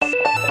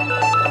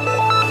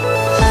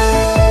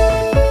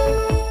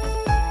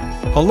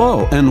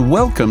Hello and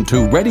welcome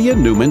to Reddy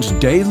and Newman's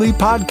Daily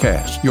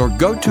Podcast, your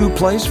go-to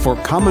place for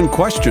common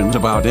questions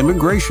about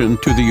immigration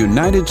to the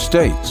United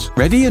States.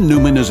 Reddy and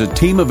Newman is a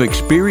team of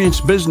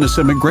experienced business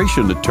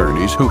immigration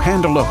attorneys who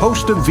handle a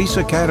host of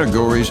visa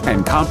categories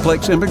and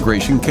complex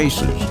immigration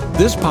cases.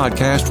 This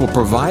podcast will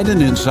provide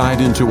an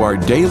insight into our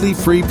daily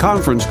free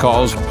conference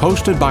calls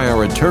hosted by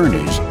our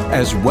attorneys,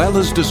 as well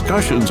as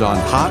discussions on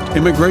hot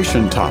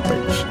immigration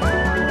topics.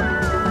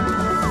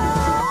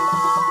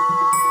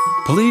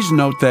 Please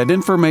note that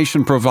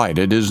information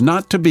provided is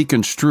not to be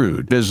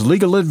construed as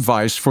legal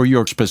advice for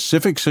your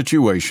specific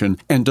situation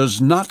and does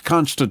not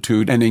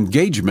constitute an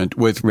engagement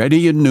with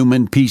Reddy and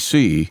Newman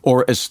PC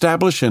or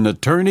establish an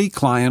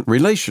attorney-client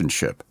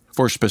relationship.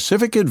 For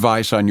specific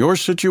advice on your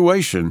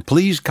situation,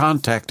 please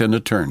contact an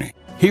attorney.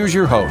 Here's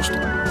your host.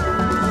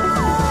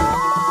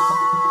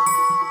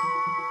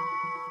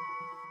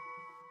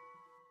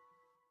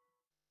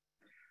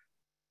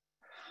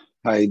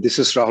 Hi, this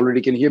is Rahul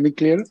Reddy. Can you hear me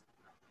clear?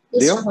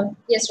 Yes, Leo? Rahul.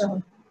 Yes,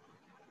 Rahul.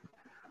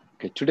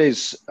 Okay, today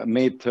is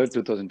May 3rd,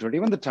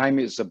 2021. The time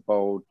is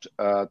about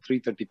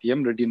 3:30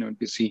 p.m. Reddy and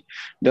NPC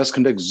does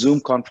conduct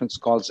Zoom conference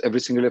calls every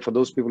single day. For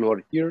those people who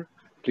are here,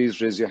 please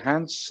raise your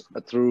hands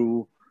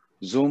through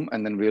Zoom,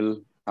 and then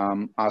we'll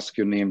ask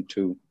your name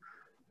to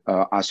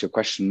ask your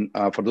question.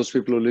 For those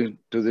people who listen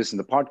to this in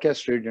the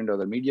podcast, radio, and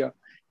other media,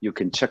 you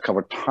can check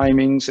our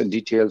timings and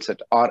details at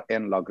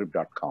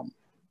rnlawgroup.com.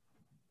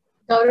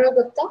 Gaurav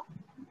Gupta.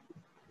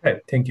 Hi,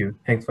 thank you.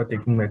 Thanks for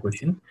taking my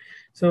question.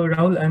 So,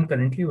 Rahul, I'm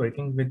currently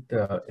working with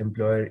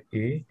employer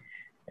A,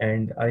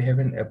 and I have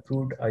an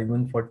approved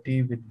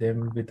I-140 with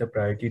them with a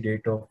priority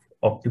date of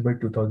October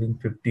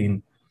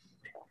 2015.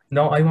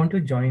 Now, I want to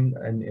join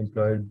an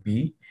employer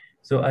B.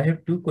 So, I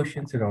have two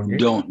questions around it.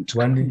 Don't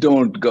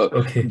go.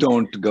 Okay.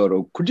 Don't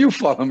go. Could you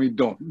follow me?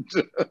 Don't.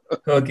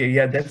 Okay,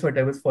 yeah, that's what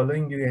I was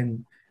following you,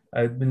 and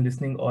I've been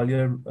listening all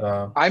your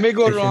I may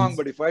go sessions. wrong,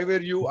 but if I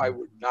were you, I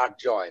would not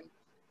join,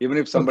 even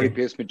if somebody Okay.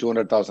 pays me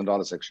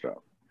 $200,000 extra.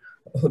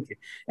 Okay,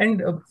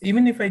 and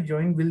even if I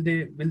join, will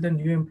the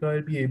new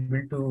employer be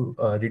able to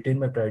retain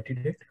my priority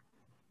date?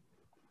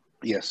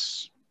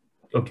 Yes,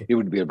 Okay, he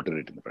would be able to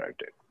retain the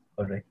priority.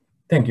 all right.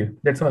 Thank you.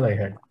 That's all I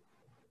had.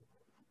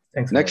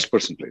 Thanks. a Next lot.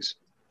 person, please.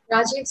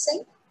 Rajiv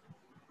Singh.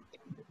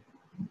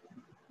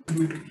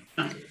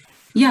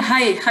 Yeah,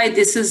 hi.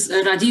 This is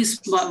Rajiv's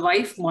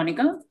wife,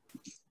 Monica.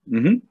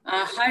 Mm-hmm.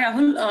 Hi,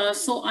 Rahul.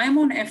 So I'm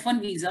on F1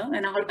 visa,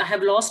 and I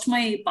have lost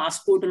my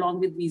passport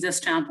along with visa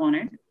stamp on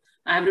it.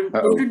 I have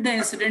reported the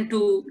incident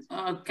to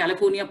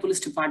California Police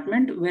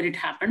Department where it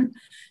happened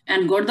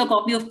and got the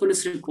copy of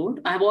police report.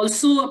 I have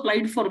also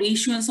applied for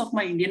reissuance of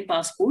my Indian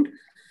passport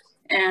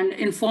and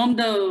informed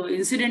the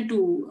incident to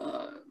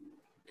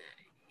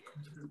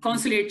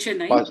Consulate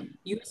Chennai,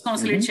 US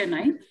Consulate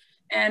Chennai,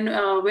 and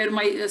where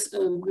my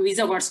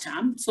visa got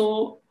stamped.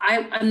 So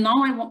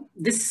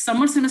this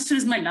summer semester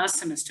is my last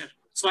semester.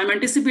 So I'm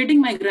anticipating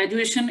my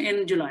graduation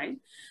in July.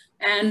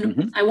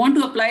 And I want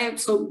to apply.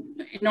 So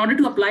in order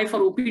to apply for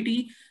OPT,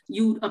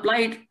 you apply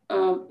it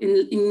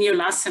in your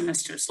last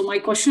semester. So my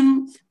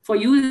question for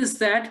you is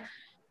that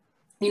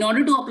in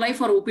order to apply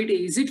for OPT,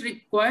 is it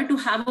required to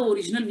have an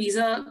original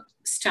visa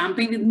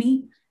stamping with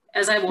me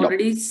as I've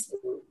already?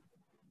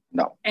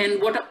 No.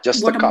 And what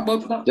Just what a copy.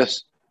 about?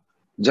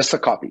 Just a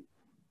copy.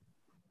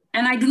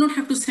 And I do not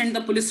have to send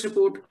the police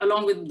report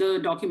along with the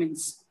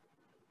documents.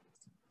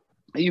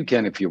 You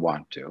can if you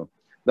want to.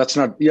 That's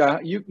not. Yeah,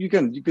 you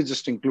can. You could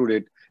just include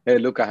it. Hey,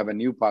 look, I have a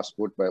new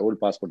passport. My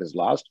old passport is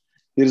lost.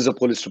 Here is a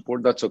police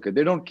report. That's okay.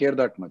 They don't care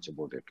that much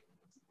about it.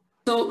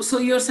 So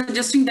you're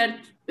suggesting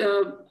that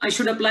I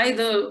should apply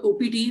the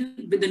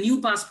OPT with the new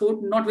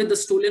passport, not with the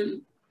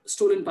stolen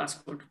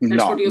passport.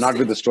 That's what you're not saying.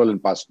 with the stolen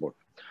passport.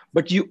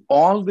 But you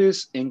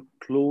always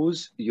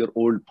enclose your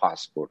old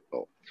passport,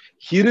 though.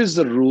 Here is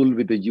the rule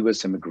with the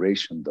U.S.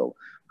 immigration, though.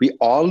 We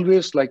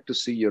always like to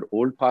see your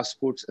old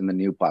passports and the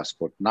new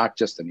passport, not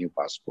just the new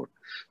passport.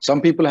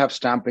 Some people have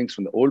stampings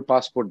from the old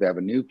passport. They have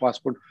a new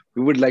passport.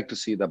 We would like to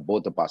see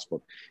both the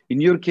passport. In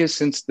your case,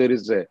 since there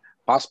is a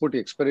passport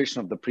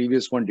expiration of the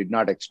previous one did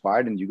not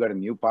expire and you got a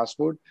new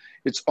passport,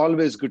 it's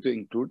always good to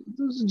include.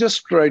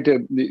 Just write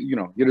here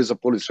is a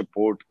police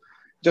report.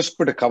 Just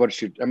put a cover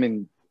sheet. I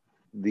mean,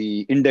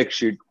 the index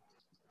sheet,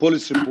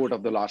 police report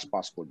of the last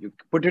passport. You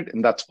put it,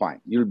 and that's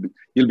fine. You'll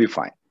be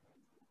fine.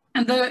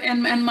 And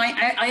my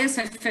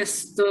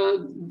ISFS,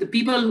 the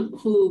people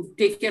who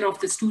take care of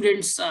the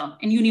students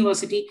in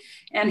university,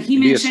 and he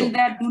mentioned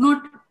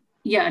DSO.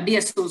 that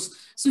DSOs.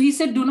 So he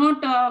said,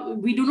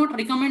 we do not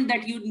recommend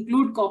that you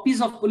include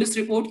copies of police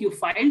report you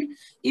filed.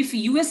 If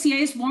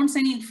USCIS wants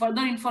any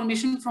further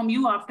information from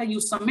you after you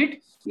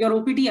submit your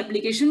OPT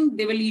application,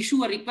 they will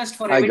issue a request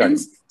for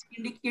evidence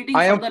indicating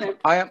further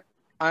evidence.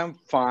 I am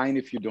fine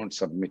if you don't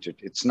submit it.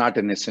 It's not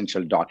an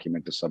essential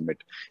document to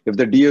submit. If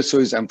the DSO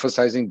is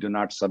emphasizing do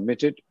not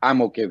submit it,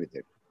 I'm okay with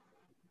it.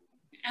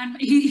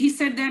 And he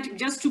said that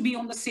just to be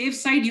on the safe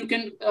side, you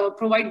can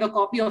provide the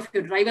copy of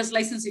your driver's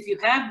license if you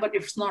have, but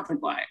it's not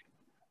required.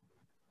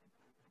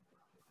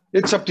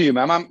 It's up to you,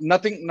 ma'am.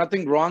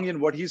 Nothing wrong in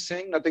what he's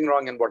saying, nothing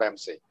wrong in what I'm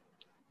saying.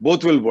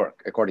 Both will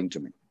work, according to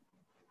me.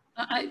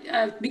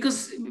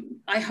 Because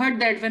I heard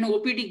that when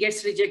OPT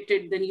gets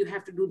rejected, then you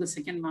have to do the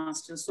second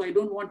master. So I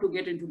don't want to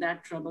get into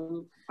that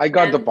trouble. I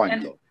got the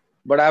point though,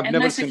 but I've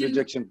never seen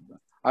rejection.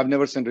 I've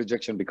never seen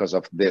rejection because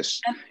of this.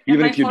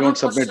 Even if you don't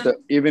submit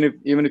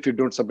even if you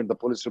don't submit the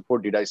police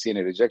report, did I see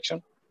any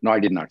rejection? No, I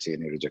did not see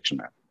any rejection.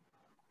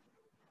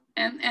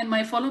 And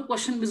my follow-up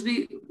question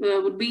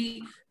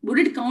would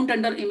it count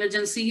under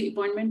emergency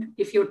appointment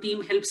if your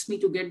team helps me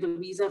to get the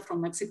visa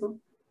from Mexico?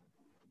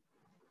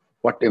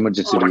 What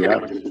emergency do you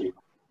have?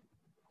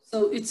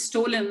 So it's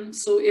stolen.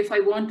 So if I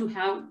want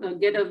to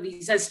get a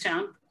visa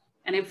stamp,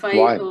 and if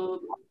I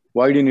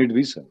why do you need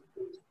visa?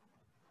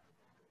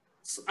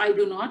 So I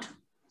do not.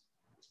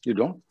 You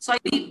don't? So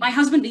my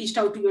husband reached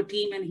out to your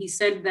team and he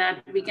said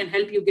that we can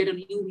help you get a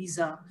new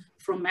visa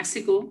from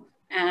Mexico.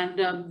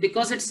 And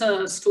because it's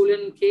a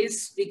stolen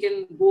case, we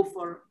can go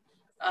for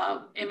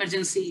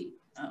emergency.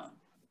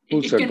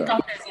 Who said can that?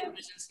 Count as an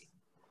emergency.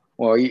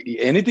 Well,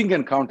 anything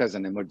can count as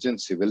an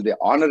emergency. Will they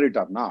honor it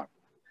or not?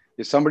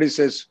 If somebody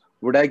says,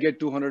 would I get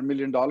 $200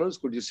 million?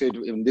 Could you say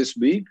in this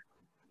week?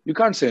 You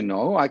can't say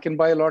no. I can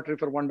buy a lottery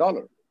for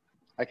 $1.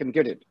 I can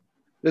get it.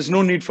 There's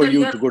no need for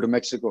you to go to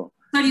Mexico.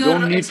 Sir,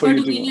 your expert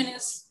opinion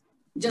is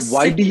just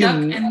why do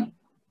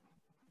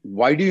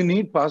you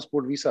need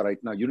passport visa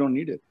right now? You don't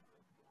need it.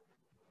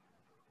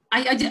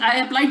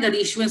 I applied the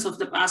reissuance of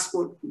the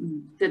passport.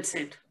 That's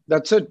it.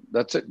 That's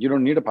it. You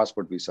don't need a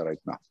passport visa right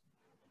now.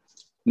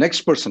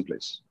 Next person,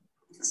 please.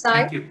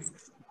 Thank you.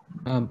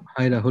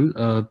 Hi,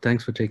 Rahul.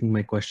 Thanks for taking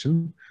my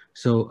question.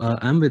 So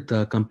I'm with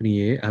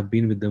Company A. I've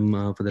been with them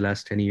for the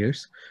last 10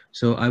 years.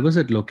 So I was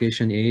at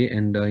location A,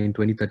 and in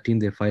 2013,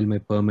 they filed my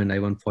perm and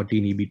I-140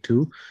 in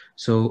EB2.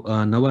 So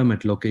now I'm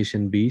at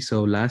location B.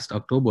 So last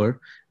October,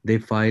 they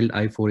filed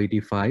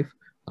I-485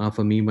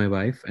 for me, my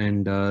wife,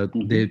 and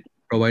they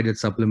provided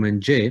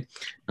supplement J,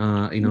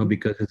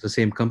 because it's the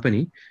same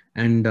company.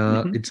 And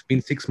it's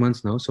been 6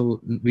 months now. So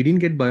we didn't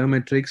get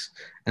biometrics,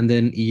 and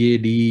then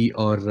EAD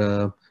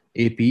or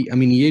AP. I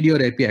mean, EAD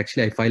or AP,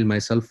 actually, I filed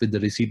myself with the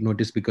receipt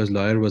notice because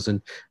lawyer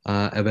wasn't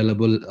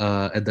available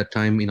at that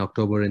time in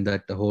October in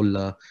that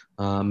whole,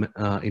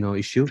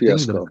 issue.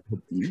 Fiasco.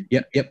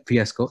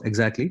 Fiasco,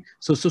 exactly.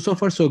 So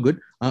far, so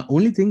good.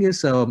 Only thing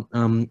is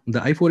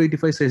the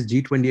I-485 says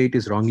G28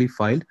 is wrongly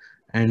filed.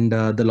 And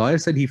the lawyer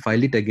said he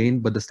filed it again,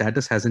 but the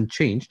status hasn't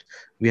changed.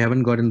 We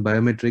haven't gotten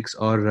biometrics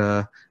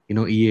or,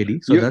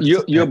 EAD. So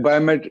your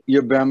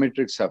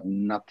biometrics have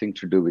nothing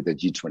to do with the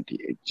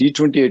G28.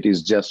 G28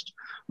 is just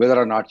whether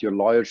or not your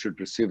lawyer should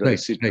receive the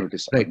receipt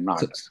notice or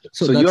not.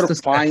 So you're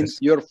fine.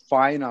 You're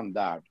fine on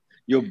that.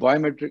 Your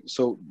biometric.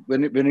 So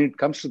when it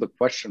comes to the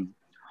question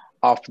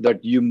of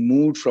that you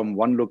moved from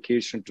one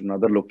location to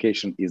another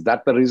location, is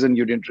that the reason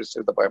you didn't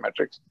receive the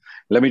biometrics?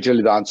 Let me tell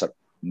you the answer.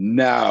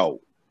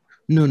 No.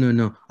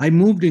 No. I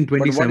moved in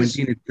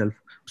 2017 itself.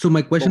 So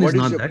my question is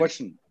not that.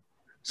 Question?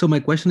 So my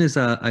question is,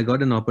 I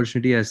got an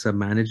opportunity as a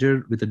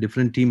manager with a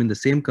different team in the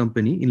same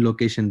company in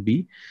location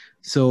B.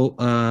 So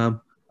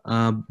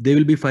they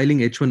will be filing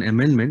H1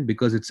 amendment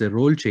because it's a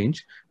role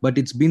change, but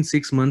it's been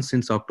 6 months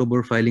since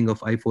October filing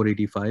of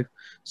I-485.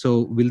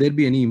 So will there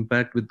be any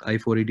impact with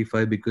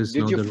I-485 because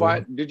did you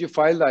file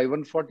the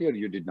I-140 or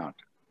you did not?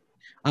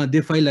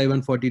 They filed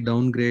I-140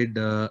 downgrade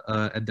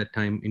at that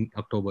time in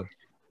October.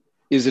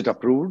 Is it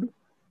approved?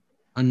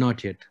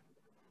 Not yet.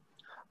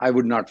 I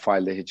would not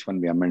file the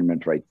H1B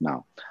amendment right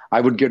now.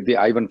 I would get the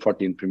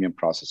I-140 in premium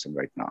processing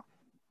right now.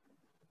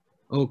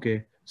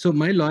 Okay. So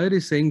my lawyer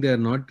is saying they're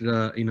not,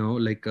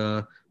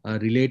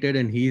 related,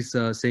 and he's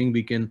saying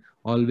we can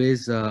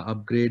always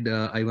upgrade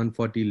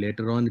I-140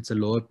 later on. It's a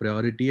lower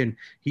priority, and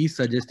he's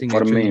suggesting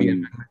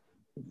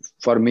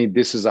for me,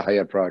 this is a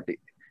higher priority.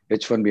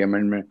 H1B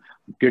amendment,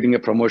 getting a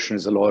promotion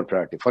is a lower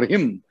priority. For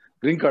him,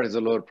 green card is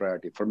a lower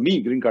priority. For me,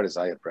 green card is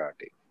a higher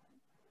priority.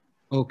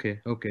 Okay.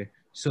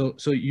 So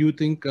you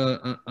think,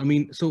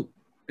 so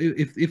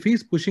if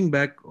he's pushing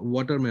back,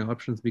 what are my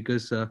options?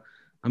 Because,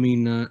 I'm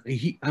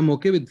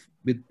okay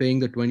with paying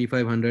the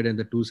 2,500 and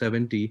the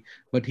 270,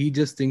 but he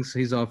just thinks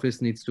his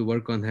office needs to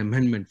work on the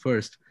amendment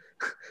first,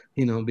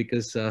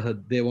 because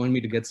they want me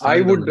to get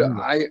started.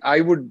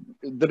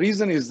 The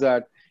reason is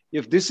that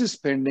if this is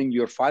pending,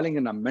 you're filing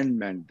an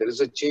amendment, there is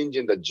a change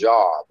in the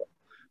job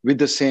with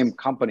the same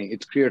company.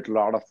 It creates a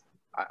lot of,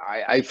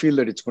 I feel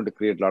that it's going to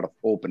create a lot of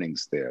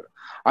openings there.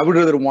 I would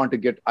rather want to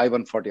get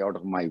I-140 out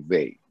of my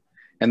way,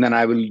 and then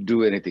I will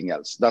do anything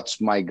else. That's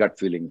my gut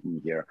feeling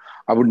here.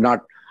 I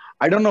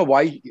don't know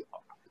why,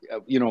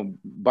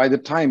 by the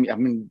time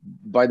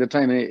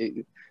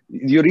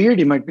your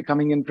EAD might be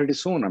coming in pretty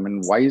soon. I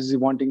mean, why is he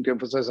wanting to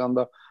emphasize on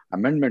the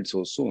amendment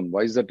so soon?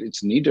 Why is that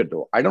it's needed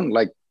though? I don't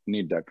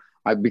need that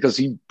because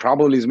he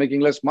probably is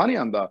making less money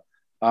on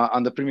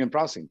the premium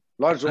processing.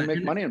 Lawyers don't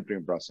make money on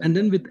premium processing. And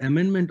then with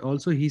amendment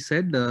also, he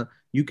said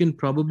you can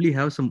probably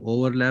have some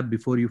overlap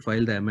before you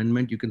file the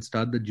amendment. You can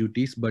start the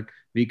duties, but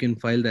we can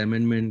file the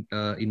amendment,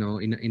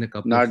 in a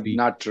couple of weeks.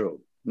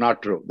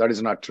 Not true. That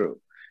is not true.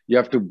 You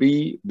have to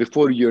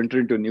before you enter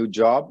into a new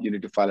job, you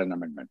need to file an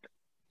amendment.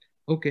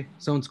 Okay,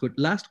 sounds good.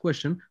 Last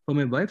question for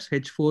my wife's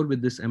H4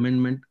 with this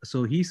amendment.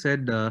 So he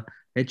said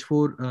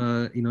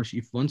H4,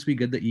 if once we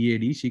get the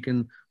EAD, she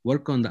can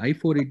work on the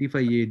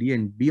I-485 EAD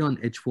and be on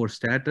H4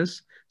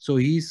 status. So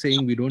he's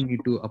saying we don't need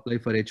to apply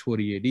for H4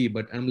 EAD,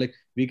 but I'm like,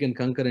 we can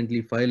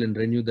concurrently file and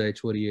renew the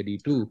H4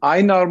 EAD too.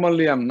 I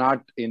normally am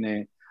not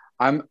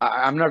I'm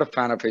not a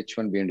fan of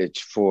H1B and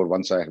H4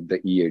 once I have the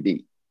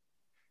EAD.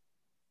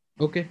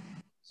 Okay,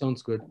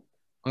 sounds good.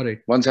 All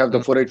right. Once I have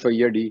the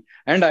 485 EAD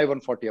and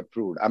I-140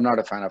 approved, I'm not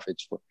a fan of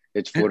H4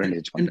 and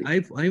H1B. And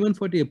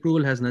I-140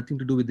 approval has nothing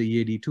to do with the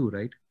EAD too,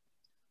 right?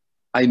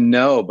 I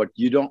know, but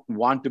you don't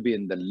want to be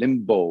in the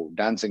limbo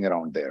dancing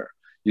around there.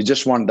 You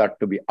just want that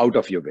to be out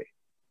of your way.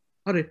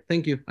 All right,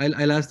 thank you.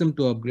 I'll ask them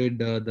to upgrade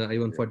the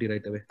I-140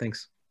 right away.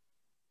 Thanks.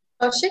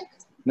 Kaushik?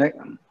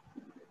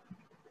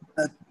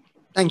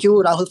 Thank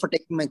you, Rahul, for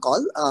taking my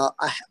call.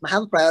 I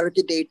have a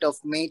priority date of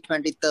May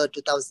 23rd,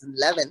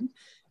 2011,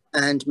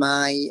 and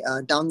my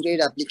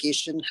downgrade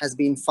application has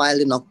been filed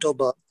in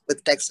October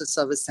with Texas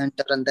Service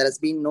Center, and there has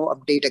been no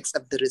update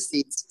except the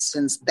receipts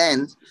since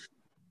then.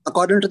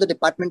 According to the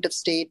Department of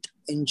State,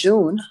 in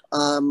June,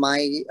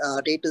 my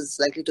date is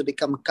likely to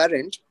become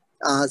current.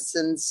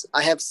 Since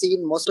I have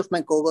seen most of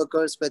my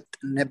coworkers with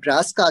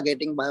Nebraska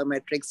getting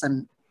biometrics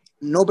and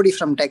nobody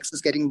from Texas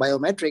getting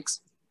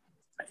biometrics,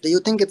 do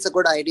you think it's a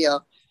good idea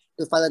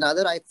to file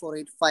another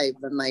I-485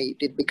 when my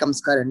date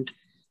becomes current,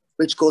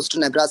 which goes to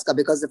Nebraska?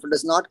 Because if it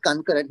is not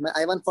concurrent, my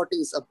I-140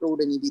 is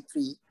approved in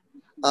EB3.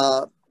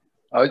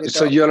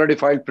 So you already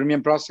filed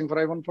premium processing for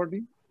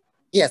I-140?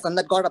 Yes, and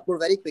that got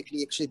approved very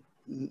quickly, actually,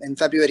 in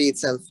February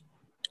itself.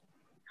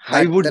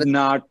 I would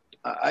not.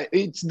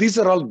 These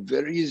are all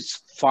very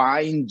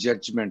fine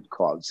judgment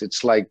calls.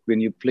 It's like when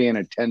you play in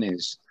a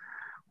tennis,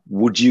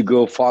 would you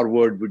go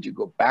forward? Would you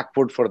go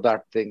backward for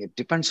that thing? It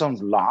depends on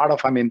a lot of,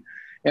 and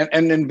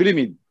believe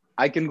me,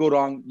 I can go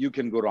wrong. You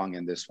can go wrong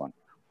in this one.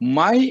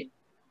 My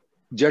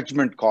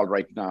judgment call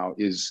right now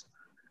is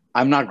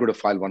I'm not going to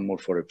file one more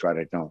 485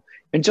 right now.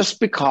 And just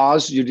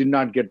because you did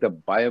not get the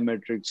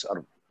biometrics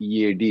or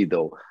EAD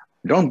though,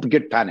 don't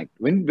get panicked.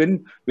 When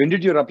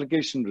did your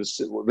application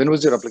receive? When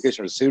was your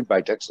application received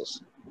by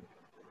Texas?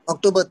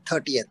 October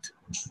 30th.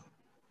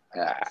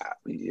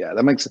 Yeah,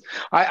 that makes sense.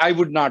 I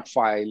would not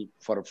file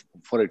for a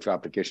 485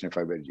 application if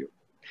I were you.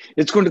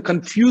 It's going to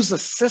confuse the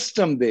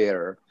system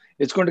there.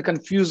 It's going to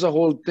confuse the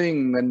whole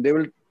thing, and they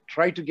will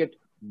try to get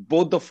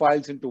both the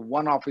files into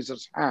one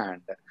officer's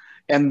hand,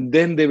 and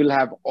then they will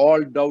have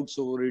all doubts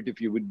over it if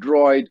you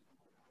withdraw it.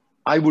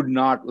 I would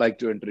not like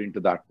to enter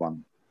into that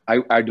one.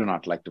 I do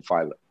not like to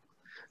file it.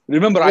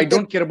 Remember, I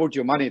don't care about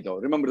your money, though.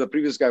 Remember, the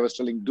previous guy was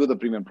telling, do the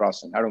premium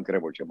processing. I don't care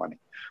about your money.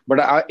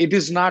 But it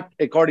is not,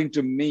 according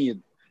to me,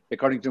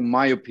 according to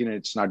my opinion,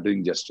 it's not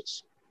doing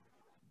justice.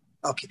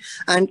 Okay.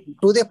 And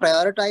do they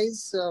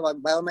prioritize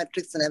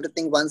biometrics and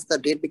everything once the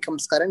date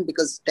becomes current?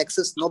 Because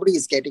Texas, nobody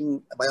is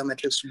getting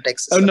biometrics from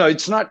Texas. Oh, no,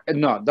 it's not.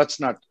 No, that's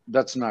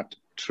not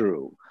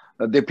true.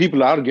 The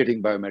people are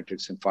getting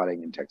biometrics and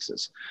filing in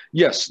Texas.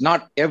 Yes,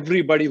 not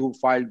everybody who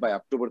filed by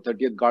October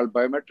 30th got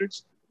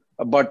biometrics,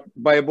 but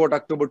by about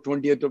October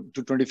 20th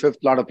to 25th,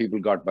 a lot of people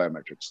got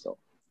biometrics though.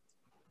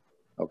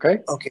 Okay?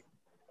 Okay.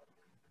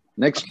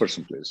 Next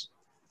person, please.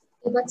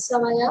 Ibat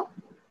Samaya?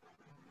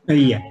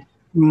 Yeah.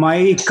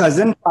 My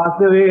cousin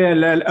passed away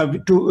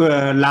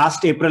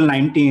last April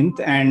 19th,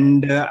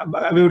 and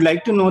we would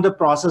like to know the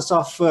process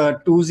of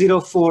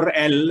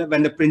 204L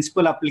when the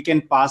principal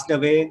applicant passed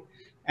away,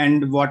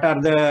 and what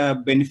are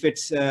the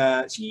benefits.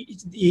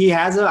 He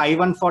has an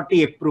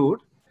I-140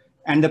 approved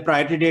and the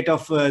priority date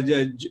of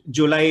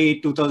July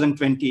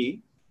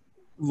 2020.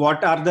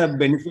 What are the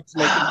benefits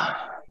like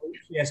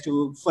he has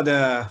to for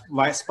the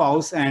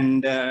spouse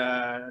and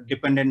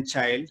dependent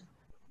child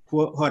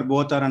who are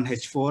both are on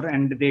H4,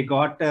 and they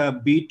got a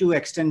B2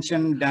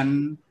 extension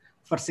done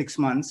for 6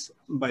 months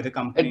by the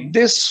company?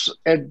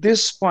 At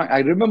this point, I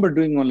remember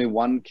doing only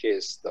one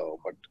case though,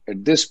 but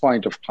at this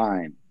point of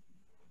time,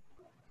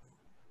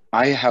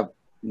 I have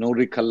no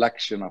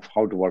recollection of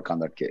how to work on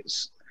that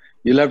case.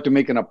 You'll have to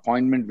make an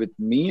appointment with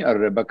me or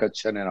Rebecca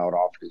Chen in our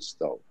office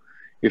though,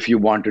 if you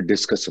want to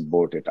discuss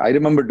about it. I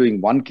remember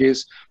doing one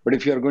case, but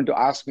if you're going to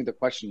ask me the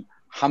question,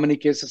 how many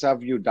cases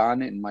have you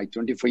done in my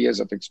 24 years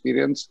of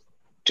experience?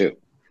 2.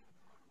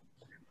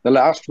 The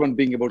last one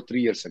being about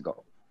 3 years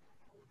ago.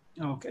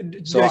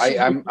 Okay. So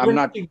I'm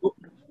not.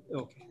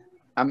 Okay.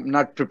 I'm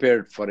not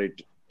prepared for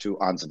it to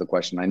answer the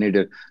question. I need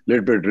a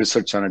little bit of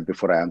research on it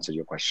before I answer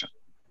your question.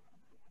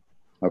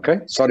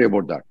 Okay. Sorry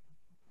about that.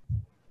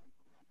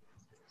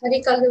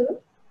 Hari Kaluru?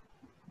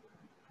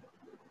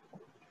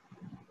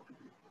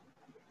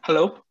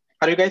 Hello.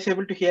 Are you guys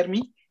able to hear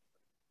me?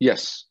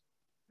 Yes.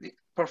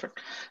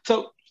 Perfect.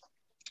 So,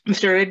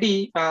 Mr.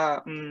 Reddy,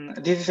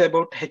 this is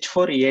about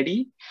H4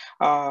 EAD.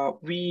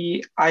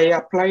 I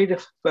applied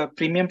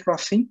premium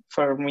processing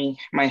for my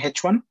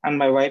H1 and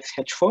my wife's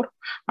H4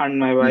 and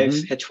my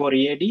wife's H4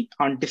 EAD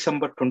on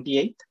December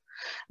 28th.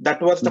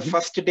 That was the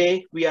first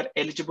day we are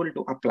eligible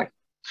to apply.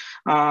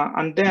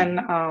 And then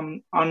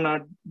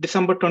on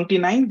December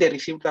 29, they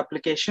received the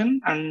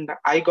application, and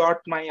I got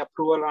my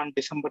approval on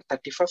December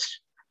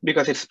 31st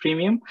because it's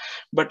premium.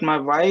 But my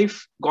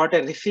wife got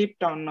a receipt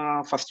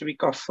on first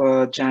week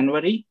of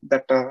January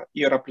that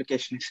your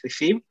application is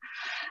received.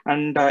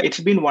 And it's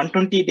been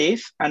 120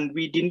 days, and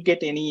we didn't get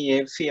any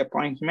AFC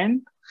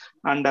appointment.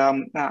 And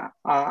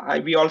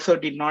we also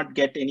did not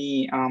get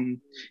any.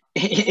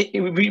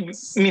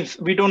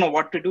 We don't know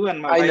what to do.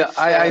 And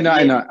I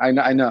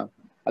know.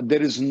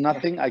 There is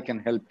nothing I can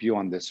help you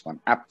on this one.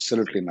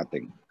 Absolutely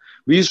nothing.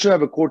 We used to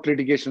have a court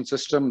litigation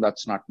system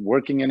that's not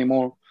working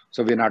anymore.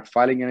 So we're not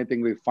filing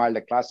anything. We filed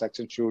a class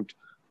action suit.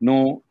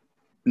 No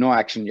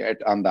action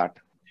yet on that.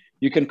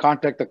 You can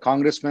contact the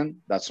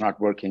congressman. That's not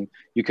working.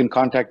 You can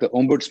contact the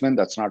ombudsman.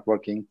 That's not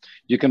working.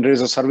 You can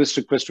raise a service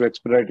request to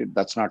expedite it.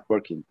 That's not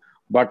working.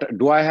 But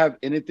do I have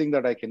anything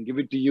that I can give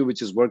it to you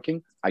which is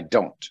working? I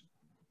don't.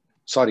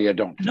 Sorry, I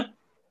don't.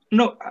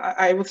 No,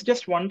 I was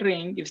just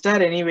wondering, is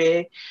there any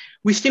way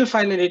we still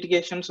file a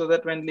litigation so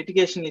that when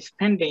litigation is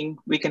pending,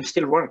 we can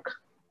still work?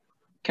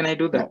 Can I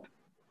do that?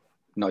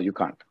 No, you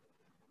can't.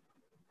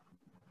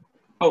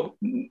 Oh,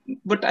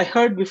 but I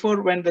heard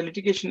before when the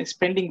litigation is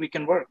pending, we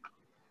can work.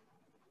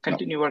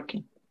 Continue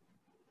working.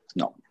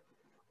 No.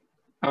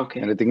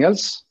 Okay. Anything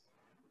else?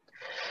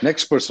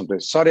 Next person,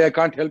 please. Sorry, I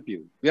can't help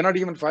you. We're not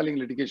even filing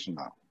litigation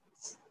now.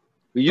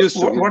 We used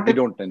to, we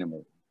don't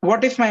anymore.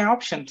 What is my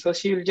option? So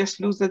she will just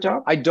lose the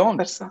job? I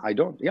don't.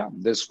 Yeah,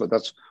 that's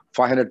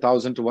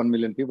 500,000 to 1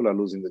 million people are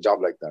losing the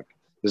job like that.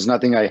 There's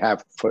nothing I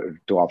have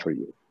to offer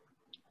you.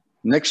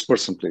 Next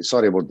person, please.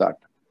 Sorry about that.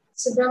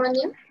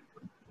 Subramaniam?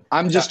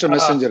 I'm just a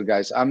messenger,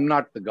 guys. I'm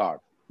not the God.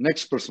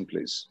 Next person,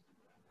 please.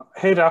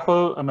 Hey,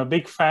 Rahul. I'm a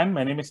big fan.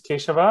 My name is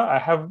Keshava.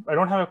 I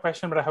don't have a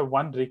question, but I have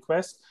one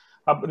request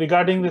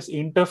regarding this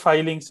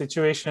interfiling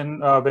situation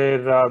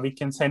where we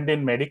can send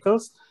in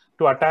medicals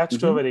to attach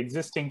to our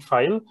existing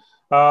file.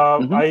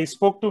 I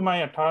spoke to my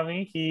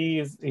attorney.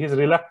 He's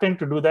reluctant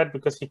to do that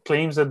because he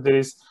claims that there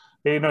is,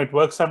 it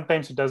works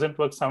sometimes, it doesn't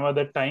work some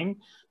other time.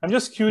 I'm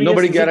just curious.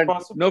 Nobody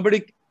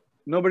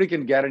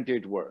can guarantee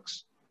it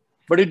works,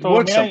 but it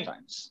works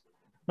sometimes.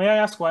 May I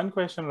ask one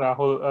question,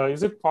 Rahul?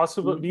 Is it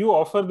possible, do you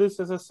offer this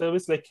as a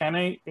service? Like, can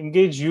I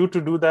engage you to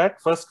do that?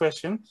 First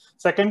question.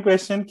 Second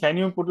question, can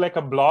you put like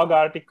a blog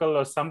article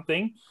or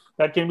something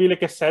that can be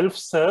like a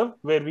self-serve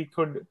where we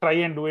could try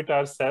and do it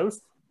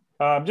ourselves?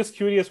 I'm just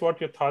curious what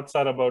your thoughts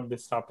are about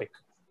this topic.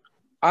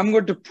 I'm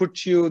going to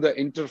put you the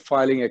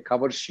interfiling a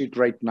cover sheet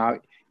right now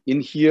in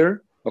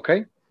here,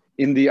 okay?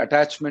 In the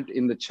attachment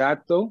in the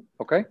chat though,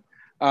 okay?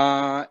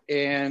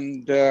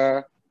 And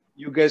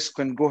you guys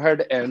can go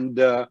ahead and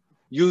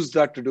use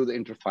that to do the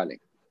interfiling.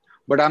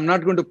 But I'm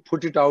not going to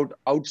put it out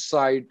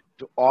outside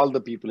to all the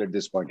people at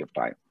this point of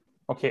time.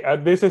 Okay,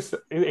 this is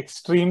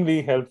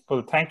extremely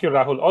helpful. Thank you,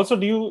 Rahul. Also,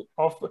 do you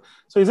offer,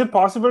 so is it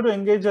possible to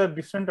engage a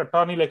different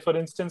attorney? Like, for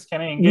instance,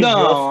 can I engage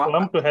your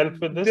firm to help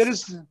with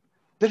this?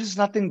 There is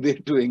nothing there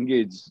to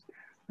engage.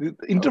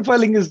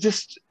 Interfiling is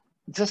just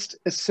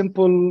a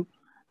simple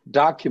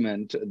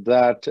document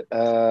that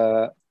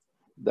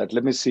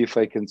let me see if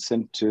I can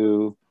send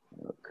to.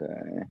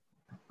 Okay,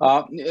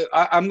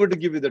 I'm going to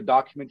give you the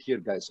document here,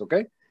 guys.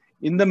 Okay.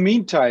 In the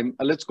meantime,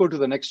 let's go to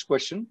the next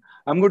question.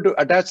 I'm going to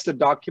attach the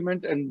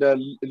document, and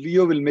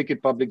Leo will make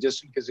it public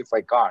just in case if I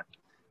can't.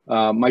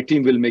 My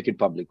team will make it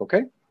public.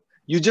 Okay.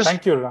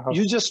 Thank you, Rahul.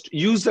 You just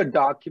use the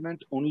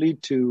document only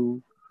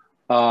to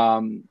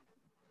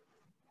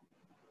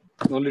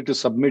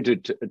submit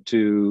it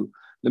to.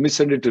 Let me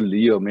send it to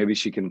Leo. Maybe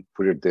she can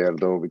put it there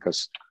though,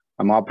 because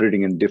I'm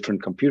operating in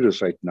different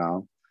computers right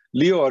now.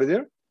 Leo, are you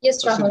there?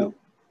 Yes, Rahul.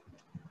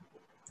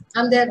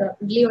 I'm there.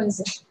 Leo is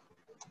there.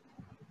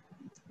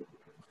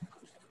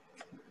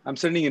 I'm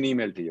sending an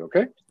email to you,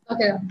 okay?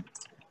 Okay.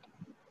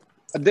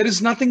 There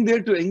is nothing there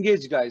to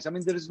engage, guys. I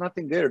mean, there is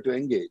nothing there to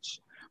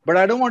engage. But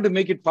I don't want to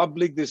make it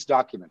public, this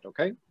document,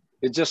 okay?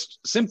 It's just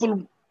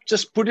simple.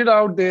 Just put it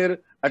out there,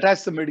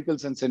 attach the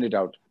medicals and send it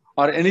out.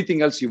 Or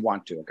anything else you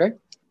want to, okay?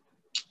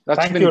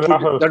 Thank you,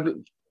 Rahul.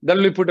 That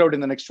will be put out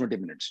in the next 20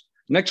 minutes.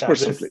 Next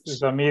person, please. This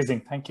is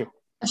amazing. Thank you.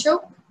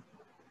 Ashok?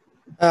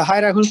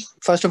 Hi, Rahul.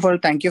 First of all,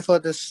 thank you for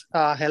this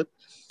help.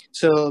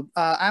 So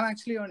I'm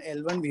actually on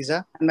L1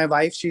 visa, and my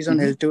wife, she's on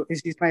L2.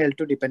 She's my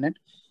L2 dependent.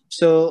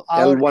 So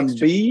our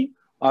L1B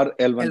or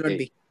L1A?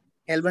 L1B.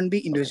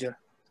 L1B individual.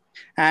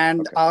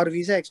 And our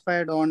visa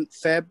expired on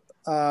Feb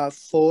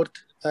 4th,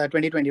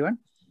 2021.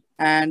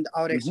 And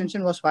our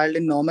extension was filed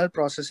in normal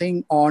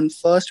processing on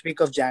first week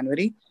of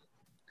January.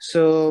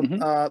 So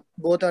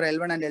both our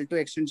L1 and L2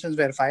 extensions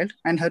were filed,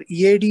 and her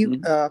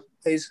EAD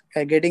is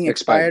getting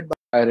expired.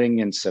 Expiring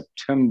in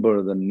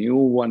September. The new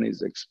one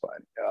is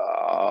expiring.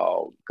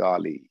 Oh,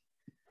 golly.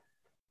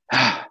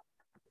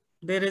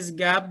 There is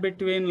gap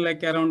between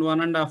like around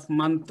 1.5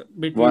 months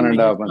between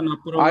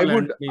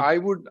approval. I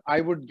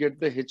would get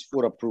the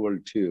H4 approval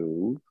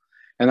too,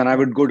 and then I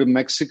would go to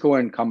Mexico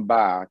and come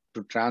back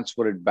to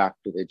transfer it back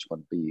to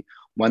H1B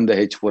when the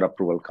H4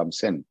 approval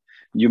comes in.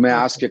 You may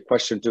ask a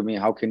question to me,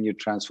 how can you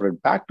transfer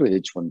it back to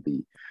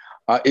H1B?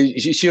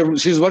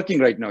 She's working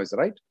right now, is that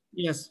right?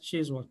 Yes, she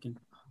is working.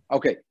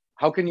 Okay.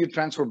 How can you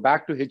transfer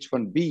back to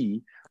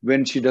H-1B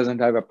when she doesn't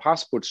have a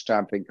passport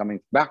stamping coming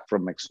back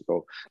from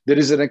Mexico? There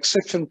is an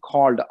exception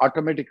called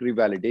automatic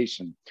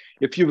revalidation.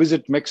 If you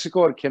visit Mexico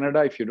or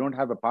Canada, if you don't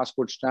have a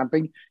passport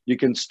stamping, you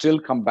can still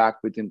come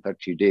back within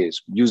 30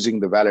 days using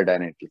the valid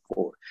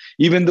I-94.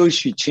 Even though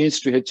she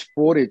changed to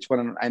H4, H1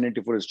 and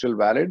I-94 is still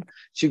valid,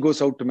 she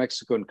goes out to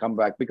Mexico and come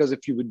back. Because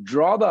if you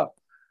withdraw the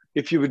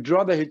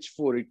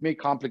H4, it may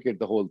complicate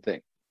the whole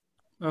thing.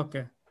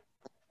 Okay.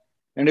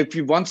 And if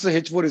you, once the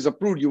H4 is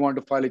approved, you want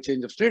to file a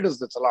change of status,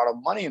 that's a lot of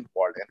money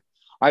involved in.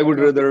 I would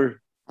rather,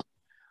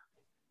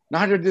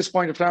 not at this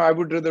point of time, I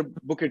would rather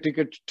book a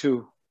ticket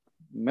to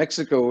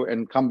Mexico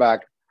and come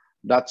back.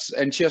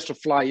 And she has to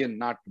fly in,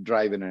 not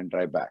drive in and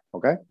drive back,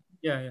 okay?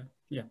 Yeah.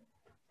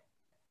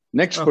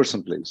 Next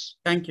person, please.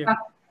 Thank you.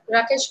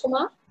 Rakesh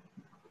Kumar.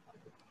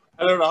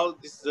 Hello,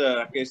 Rahul. This is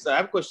Rakesh. So I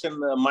have a question.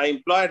 My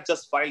employer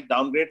just filed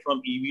downgrade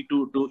from EB2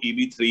 to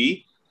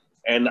EB3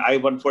 and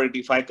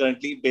I-145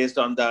 currently based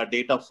on the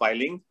date of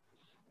filing.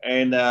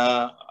 And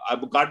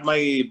I've got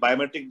my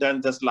biometric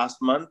done just last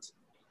month.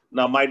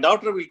 Now, my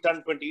daughter will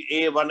turn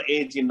 21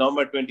 age in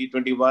November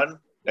 2021,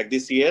 like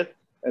this year.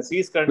 And she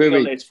is currently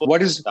on H4.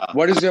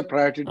 What is your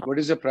priority? What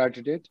is your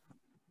priority date?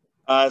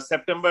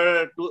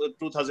 September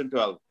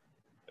 2012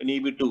 in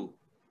EB2.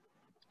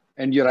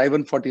 And your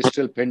I-140 is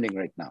still pending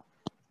right now.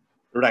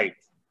 Right.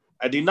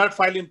 I did not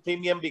file in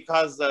premium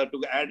because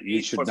to add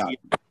age for not.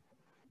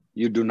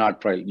 You do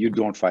not file. You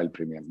don't file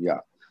premium. Yeah,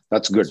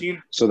 that's good.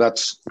 So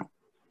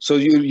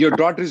your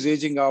daughter is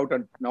aging out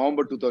on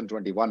November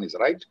 2021, is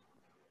right?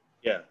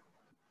 Yeah.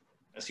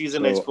 She's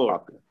in H4.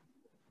 Okay.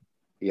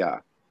 Yeah.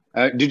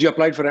 Did you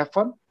apply for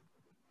F1?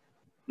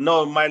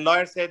 No, my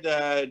lawyer said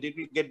did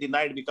we get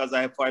denied because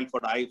I have filed for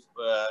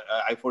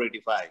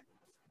I-485.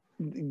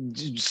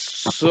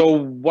 So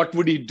what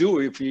would he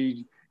do if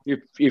she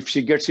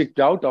gets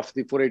kicked out of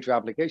the 485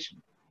 application?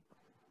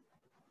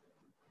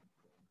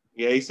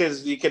 Yeah, he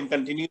says you can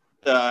continue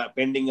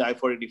pending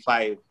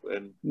I-485.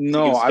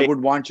 No, I would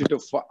want you to.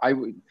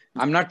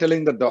 I'm not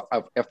telling that the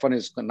F1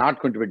 is not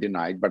going to be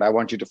denied, but I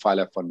want you to file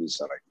F1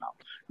 visa right now.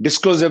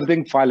 Disclose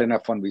everything, file an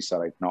F1 visa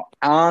right now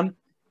on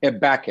a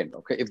back end.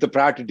 Okay, if the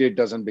priority date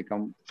doesn't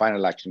become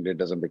final action date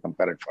doesn't become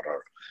current for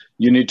her,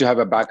 you need to have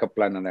a backup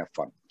plan on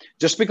F1.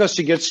 Just because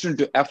she gets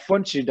into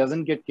F1, she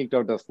doesn't get kicked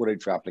out of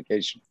 485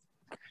 application.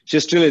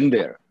 She's still in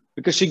there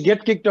because she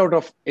get kicked out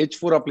of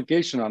H4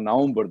 application on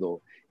November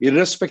though.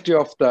 Irrespective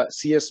of the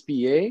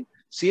CSPA,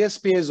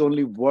 CSPA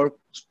only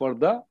works for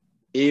the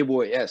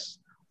AOS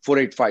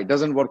 485,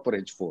 doesn't work for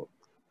H4.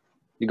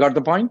 You got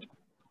the point?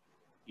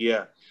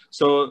 Yeah.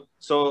 So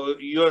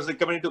you're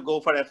recommending to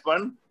go for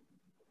F1?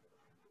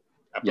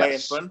 Apply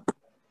F1?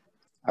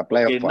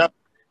 Apply F1. Now,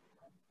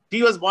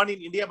 she was born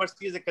in India, but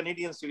she is a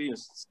Canadian citizen.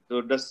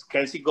 So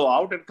can she go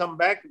out and come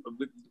back?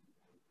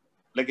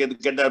 Like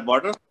get that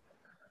border?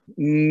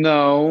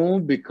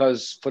 No,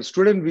 because for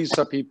student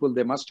visa people,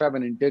 they must have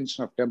an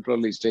intention of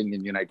temporarily staying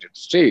in the United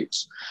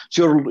States.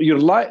 So your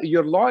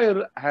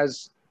lawyer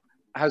has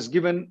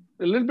given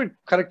a little bit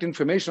correct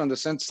information on the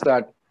sense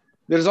that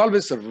there is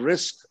always a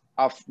risk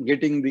of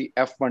getting the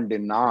F1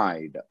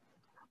 denied.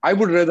 I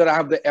would rather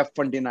have the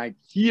F1 denied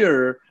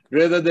here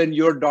rather than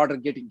your daughter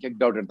getting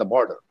kicked out at the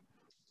border.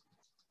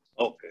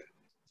 Okay.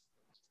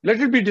 Let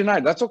it be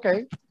denied. That's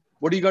okay.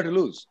 What do you got to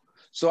lose?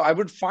 So I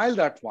would file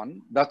that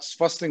one. That's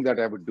first thing that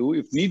I would do.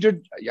 If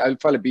needed, I'll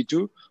file a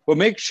B2. But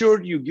make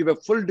sure you give a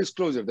full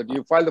disclosure that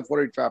you file the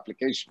 485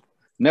 application.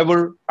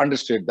 Never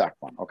understate that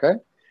one, okay?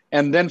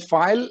 And then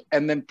file,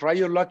 and then try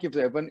your luck if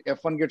the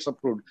F1 gets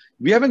approved.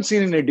 We haven't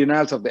seen any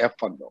denials of the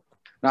F1 though.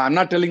 Now, I'm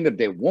not telling that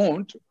they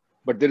won't,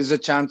 but there is a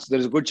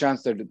good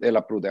chance that they'll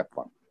approve the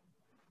F1.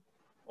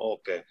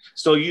 Okay.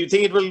 So you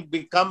think it will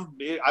become,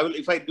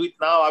 if I do it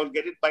now, I will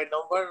get it by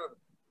November?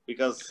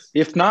 Because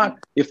if not,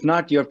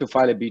 you have to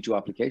file a B2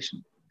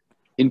 application,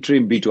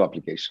 interim B2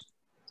 application.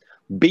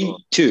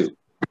 B2,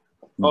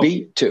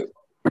 B2.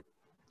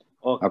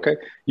 Okay.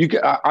 You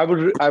can. I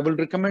will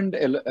recommend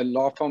a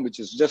law firm which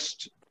is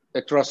just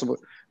across the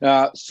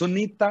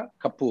Sunita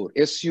Kapoor,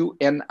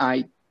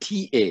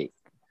 SUNITA,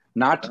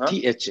 not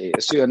THA,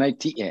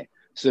 SUNITA.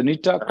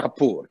 Sunita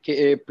Kapoor,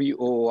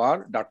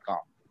 KAPOR.com.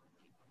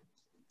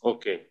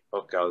 Okay.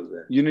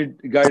 You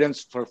need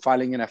guidance for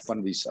filing an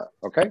F1 visa.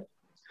 Okay.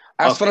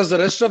 As far as the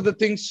rest of the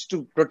things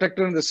to protect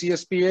her in the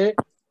CSPA,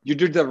 you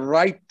did the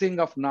right thing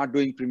of not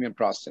doing premium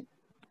processing.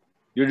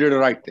 You did the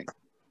right thing.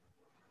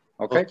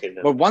 Okay.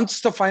 But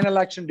once the final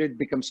action date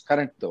becomes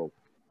current though,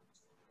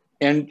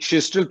 and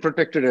she's still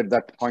protected at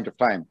that point of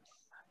time,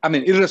 I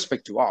mean,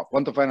 irrespective of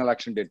when the final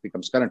action date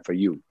becomes current for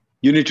you,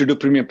 you need to do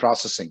premium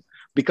processing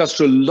because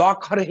to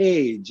lock her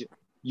age,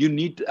 you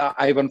need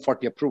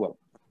I-140 approval.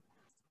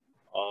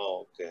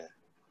 Oh, okay.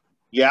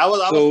 Yeah, I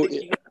was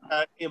thinking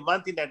a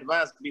month in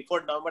advance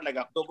before November, like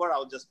October,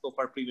 I'll just go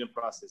for premium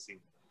processing.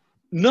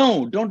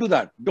 No, don't do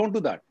that. Don't do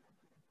that.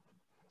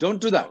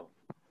 Don't do that.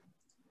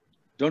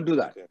 Don't do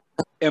that. Okay.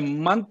 A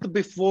month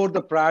before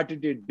the priority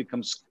date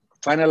becomes,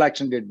 final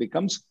action date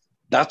becomes,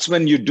 That's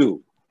when you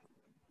do.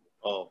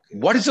 Okay.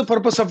 What is the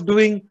purpose of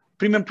doing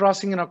premium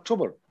processing in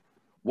October?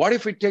 What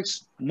if it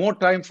takes more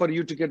time for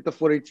you to get the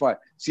 485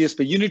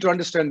 CSP? You need to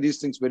understand these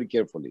things very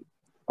carefully.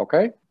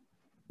 Okay?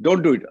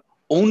 Don't do it.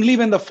 Only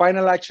when the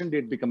final action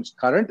date becomes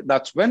current,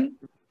 that's when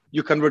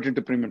you convert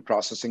into premium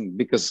processing,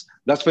 because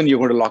that's when you're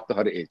going to lock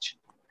her age.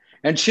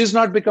 And she's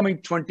not becoming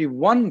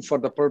 21 for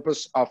the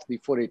purpose of the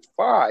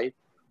 485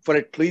 for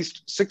at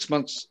least 6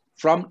 months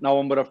from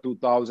November of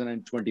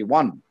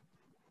 2021.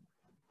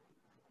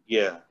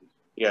 Yeah.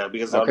 Yeah,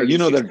 because okay, you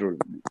know that rule.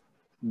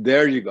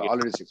 There you go,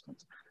 already 6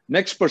 months.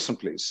 Next person,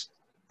 please.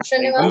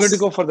 Srinivas. I'm going to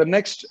go for the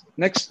next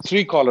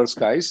 3 callers,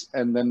 guys,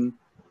 and then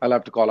I'll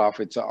have to call off.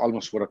 It's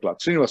almost 4 o'clock.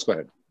 Srinivas, go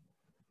ahead.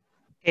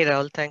 Hey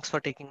Rahul, thanks for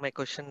taking my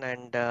question,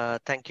 and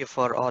thank you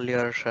for all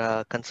your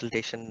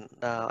consultation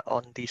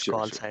on these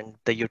calls and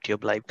the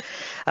YouTube live.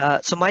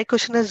 So my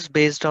question is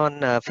based on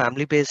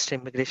family-based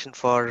immigration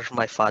for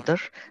my father.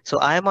 So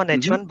I am on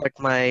H1, but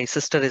my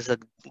sister is a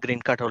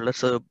green card holder.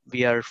 So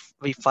we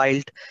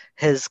filed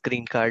his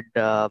green card.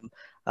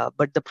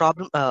 But the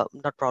problem,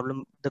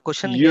 the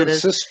question here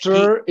is, your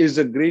sister is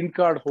a green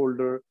card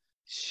holder.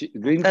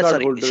 Green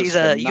card holder. She's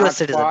a US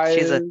citizen.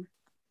 She's a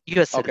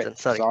US citizen,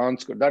 sorry.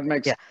 Sounds good. That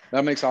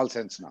makes all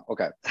sense now.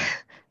 Okay.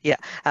 Yeah.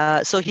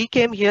 So he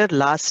came here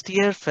last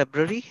year,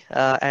 February,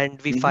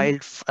 and we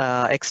filed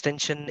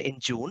extension in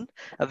June,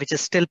 which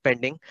is still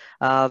pending.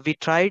 We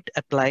tried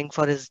applying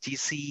for his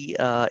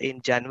GC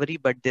in January,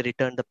 but they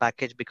returned the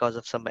package because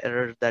of some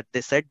error that they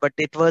said, but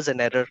it was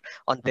an error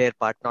on their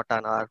part, not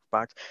on our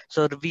part.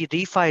 So we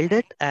refiled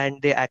it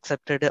and they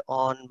accepted it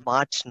on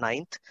March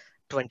 9th.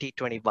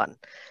 2021.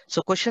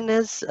 So question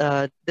is,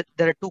 there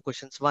are 2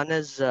 questions. One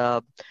is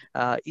there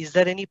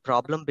any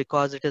problem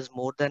because it is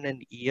more than a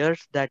year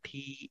that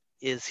he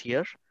is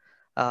here?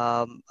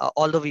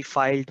 Although we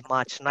filed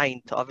March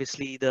 9th,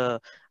 obviously the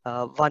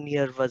 1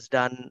 year was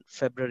done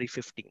February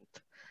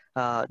 15th.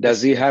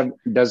 Does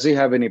he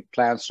have any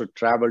plans to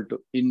travel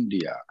to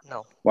India?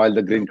 No. While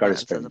the green card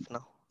is pending?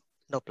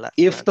 No plans.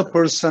 If the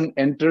person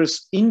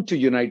enters into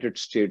United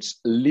States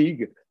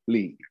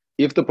legally,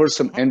 if the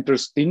person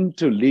enters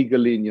into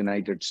legally in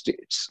United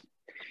States,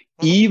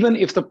 even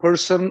if the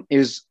person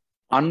is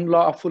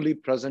unlawfully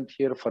present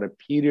here for a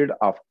period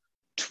of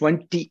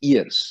 20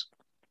 years,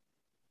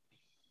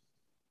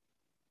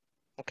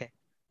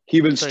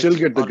 he will still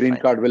get the green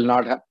card,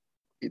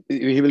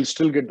 he will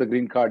still get the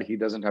green card. He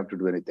doesn't have to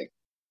do anything.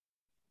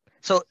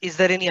 So is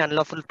there any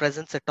unlawful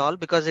presence at all?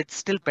 Because it's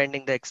still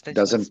pending, the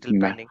extension is still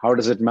pending. How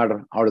does it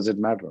matter? How does it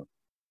matter?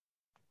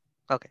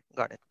 Okay,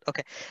 got it.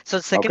 Okay, so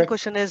second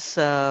question is,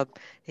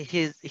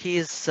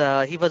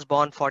 he was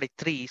born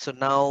 43, so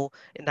now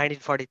in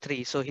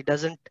 1943, so he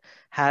doesn't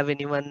have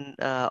anyone.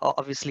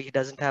 Obviously, he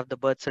doesn't have the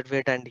birth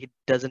certificate, and he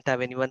doesn't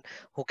have anyone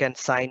who can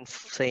sign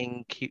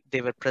saying they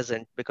were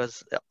present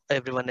because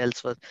everyone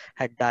else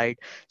had died.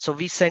 So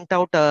we sent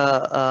out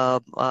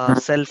a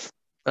self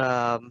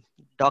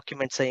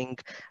document saying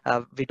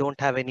we don't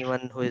have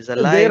anyone who is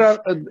alive.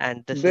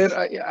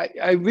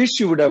 I wish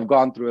you would have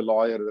gone through a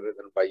lawyer rather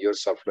than by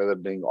yourself, rather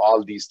than doing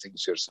all these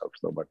things yourself.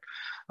 Though, but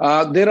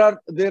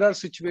there are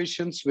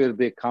situations where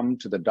they come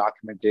to the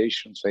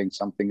documentation saying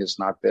something is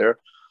not there.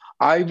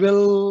 I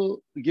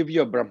will give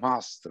you a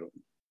Brahmastra,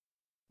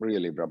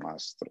 really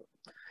Brahmastra,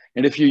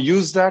 and if you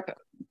use that,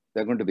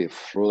 they're going to be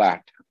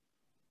flat.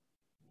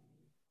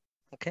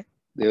 Okay.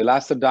 They will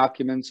ask the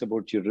documents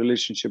about your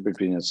relationship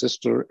between your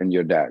sister and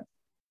your dad.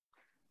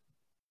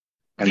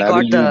 And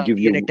we got the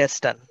DNA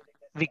test done.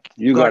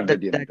 You got the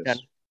DNA test done.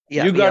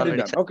 Yeah, you got it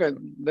done. Okay,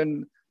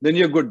 then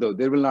you're good though.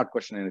 They will not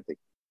question anything.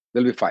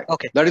 They'll be fine.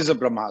 Okay. That is a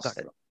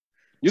Brahmastra.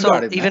 You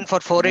got it. Even for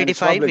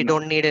 485, we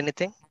don't need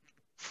anything.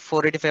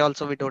 485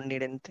 also, we don't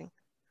need anything.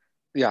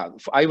 Yeah,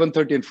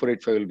 I-130 and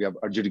 485 will be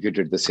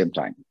adjudicated at the same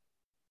time.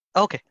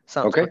 Okay.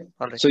 Sounds good.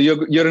 All right. So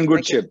you're in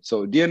good shape.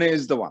 So DNA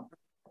is the one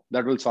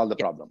that will solve the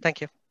problem.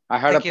 Thank you. I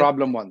had a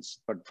problem once,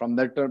 but from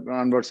that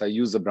onwards, I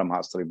use the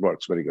Brahmastra. It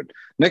works very good.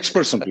 Next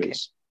person,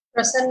 please.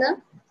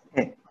 Prasanna.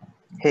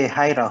 Hey,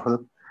 hi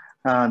Rahul.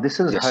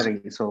 This is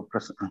Hari.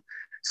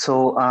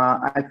 So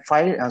I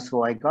filed.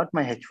 So I got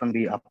my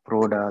H1B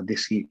approved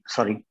this year.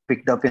 Sorry,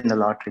 picked up in the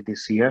lottery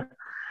this year.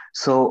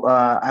 So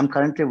I'm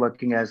currently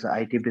working as an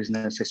IT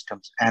business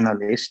systems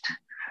analyst.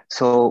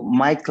 So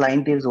my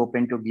client is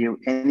open to give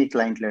any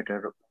client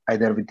letter,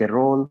 either with a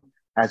role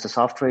as a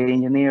software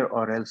engineer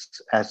or else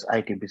as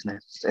IT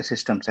business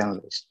systems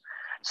analyst.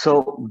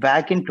 So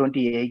back in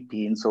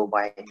 2018, so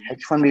my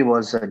H1B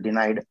was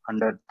denied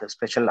under the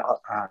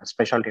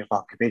specialty of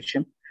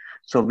occupation.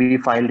 So we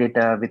filed it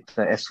with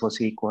the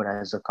SOC code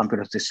as a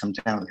computer systems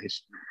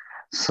analyst.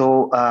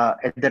 So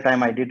at the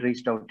time I did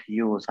reach out to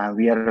you. So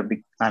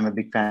I'm a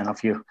big fan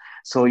of you.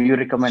 So you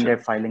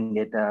recommended filing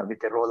it with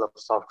the role of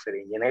software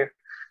engineer.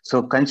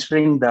 So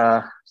considering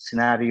the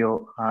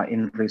scenario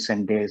in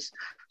recent days,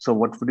 so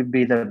what would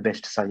be the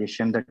best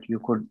suggestion that you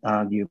could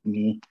give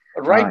me?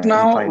 Right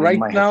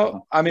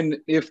now, I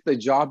mean, if the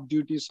job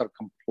duties are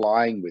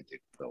complying with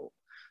it, though,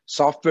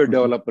 software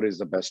developer is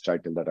the best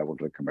title that I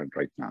would recommend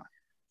right now.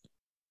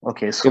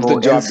 Okay, so if the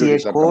job LCA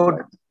duties are code.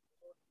 compliant.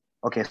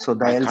 Okay, so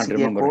the I can't LCA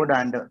remember code it.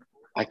 and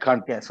I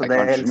can't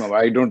remember.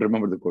 I don't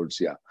remember the codes.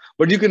 Yeah,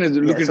 but you can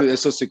look into the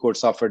SOC code,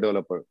 software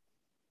developer.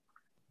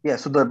 Yeah,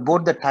 so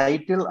both the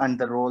title and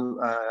the role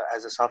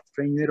as a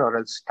software engineer, or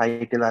else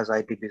title as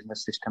IT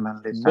business system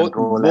analyst, and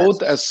role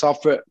both as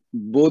software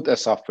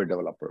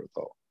developer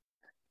though.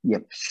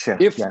 Yep, sure.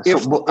 If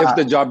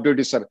the job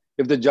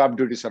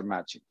duties are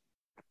matching.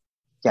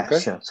 Yeah, okay?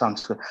 Sure,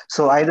 sounds good.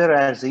 So either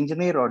as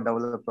engineer or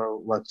developer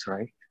works,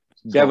 right?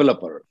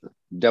 Developer.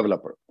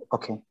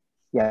 Okay.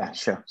 Yeah,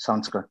 sure,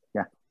 sounds good.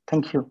 Yeah,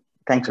 thank you.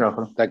 Thanks,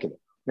 Rahul. Thank you.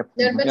 Yep.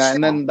 Yeah,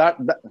 and then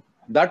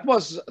that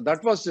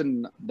was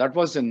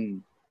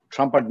in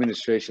Trump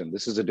administration.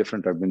 This is a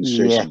different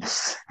administration.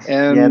 Yes.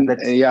 And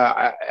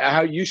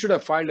you should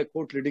have filed a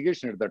court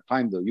litigation at that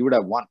time, though. You would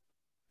have won.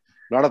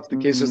 A lot of the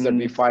cases that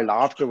we filed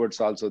afterwards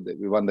also,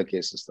 we won the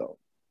cases, though.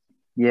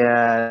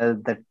 Yeah,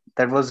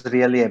 that was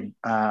really an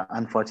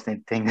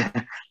unfortunate thing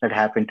that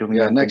happened to me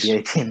in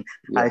 2018.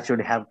 Yeah. I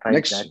should have tried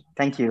that.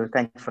 Thank you.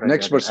 Thank you for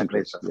next person,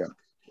 please. Yeah.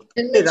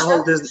 Hey,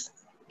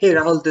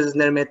 Rahul, this is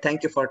Nirmit.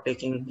 Thank you for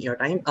taking your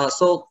time.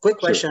 So quick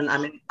question. Sure. I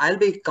mean, I'll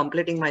be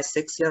completing my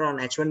 6th year on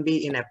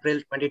H1B in April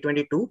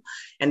 2022.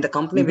 And the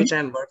company which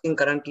I'm working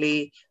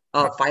currently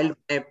filed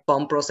a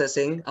PERM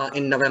processing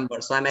in November.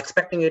 So I'm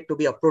expecting it to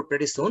be approved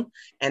pretty soon.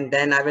 And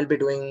then I will be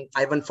doing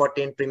I-140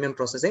 in premium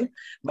processing.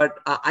 But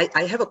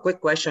I have a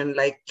quick question.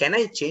 Like, can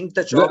I change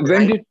the job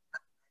when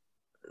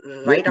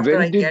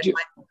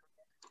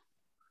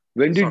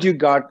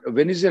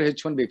is your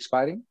H1B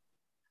expiring?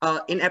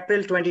 In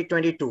April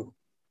 2022.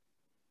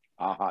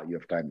 Aha, you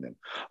have time then.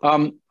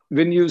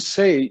 When you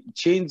say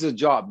change the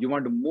job, you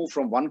want to move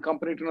from one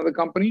company to another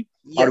company,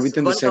 or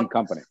within the same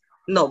company?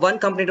 No, one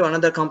company to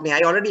another company.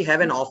 I already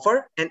have an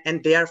offer,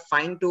 and they are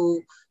fine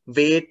to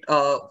wait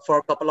for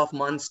a couple of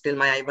months till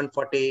my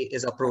I-140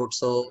 is approved.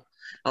 So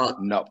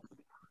no.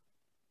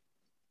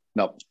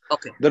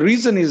 Okay. The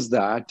reason is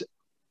that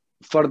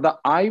for the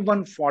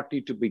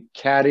I-140 to be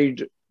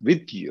carried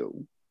with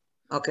you,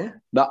 okay,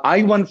 the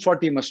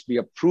I-140 must be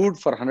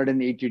approved for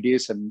 180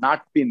 days and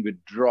not been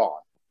withdrawn.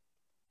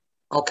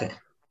 Okay.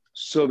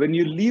 So when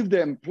you leave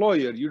the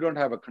employer, you don't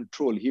have a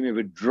control. He may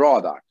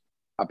withdraw that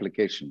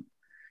application.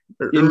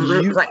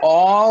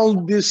 All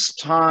this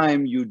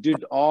time, you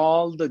did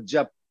all the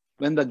job.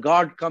 When the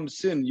guard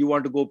comes in, you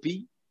want to go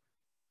pee?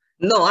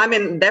 No, I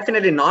mean,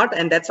 definitely not.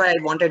 And that's why I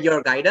wanted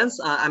your guidance.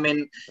 I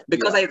mean,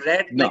 because I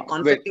read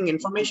conflicting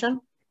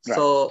information. Right.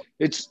 So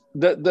it's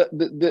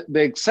the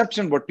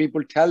exception. What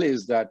people tell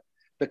is that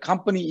the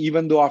company,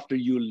 even though after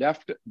you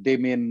left, they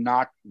may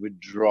not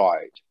withdraw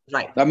it.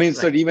 Right. That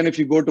means that even if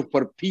you go to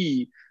for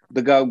P,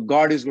 the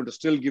guard is going to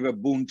still give a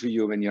boon to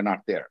you when you're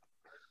not there.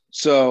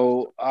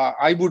 So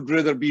I would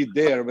rather be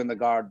there when the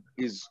guard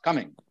is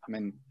coming. I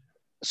mean,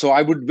 so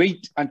I would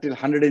wait until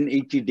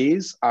 180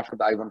 days after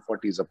the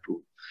I-140 is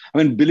approved. I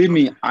mean, believe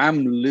me,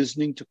 I'm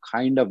listening to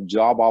kind of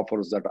job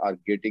offers that are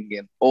getting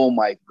in. Oh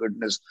my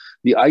goodness,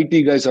 the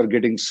IT guys are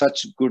getting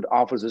such good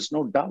offers. There's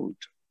no doubt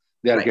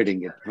they are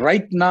getting it.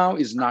 Right now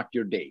is not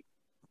your day.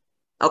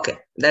 Okay,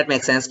 that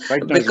makes sense.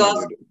 Right now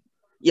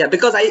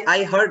because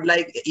I heard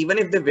like even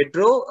if they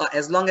withdraw,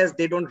 as long as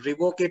they don't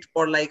revoke it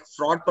for like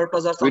fraud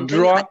purpose or something.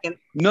 Withdraw?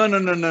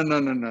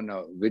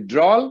 No.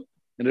 Withdrawal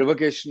and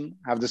revocation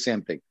have the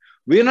same thing.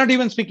 We are not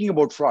even speaking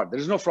about fraud. There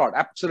is no fraud.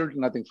 Absolutely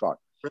nothing fraud.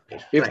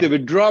 Right. If they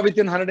withdraw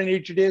within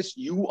 180 days,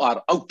 you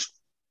are out.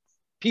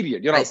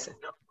 Period. You're out.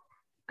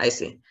 I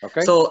see.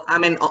 Okay. So, I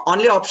mean,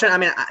 only option, I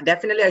mean,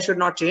 definitely I should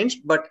not change,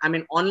 but I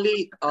mean,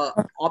 only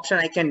option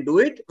I can do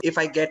it if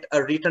I get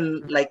a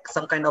written, like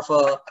some kind of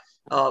a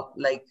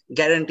like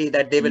guarantee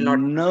that they will not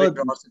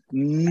withdraw.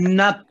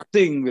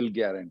 Nothing will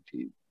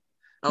guarantee.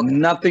 Okay.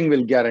 Nothing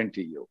will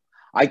guarantee you.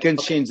 I can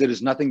change. There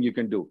is nothing you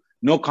can do.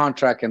 No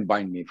contract can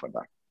bind me for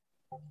that.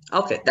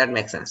 Okay, that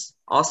makes sense.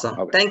 Awesome.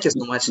 Okay. Thank you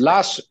so much.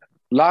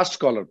 Last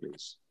caller,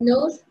 please.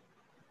 No.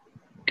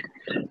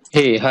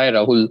 Hey, hi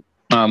Rahul.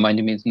 My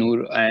name is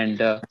Noor,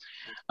 and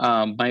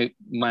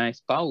my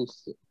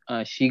spouse,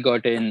 she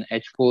got an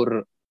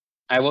H4.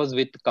 I was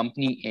with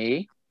company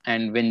A,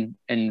 and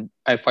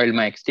I filed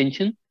my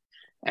extension,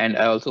 and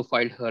I also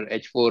filed her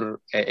H4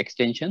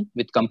 extension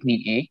with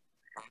company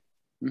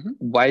A. Mm-hmm.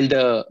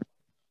 While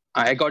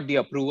I got the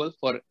approval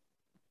for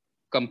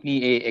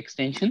company A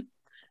extension,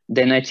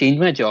 then I changed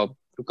my job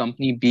to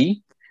company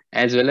B,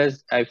 as well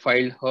as I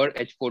filed her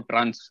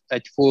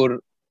H4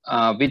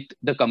 with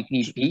the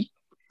company B.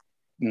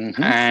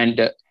 Mm-hmm.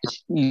 And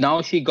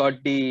now she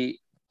got the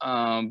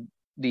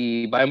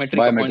biometric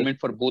appointment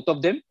for both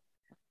of them.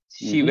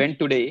 She went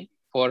today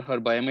for her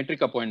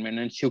biometric appointment,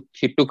 and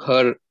she took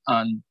her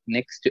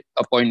next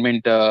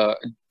appointment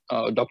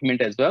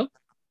document as well.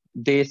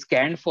 They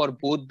scanned for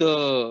both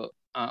the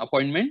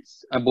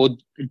appointments,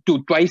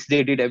 twice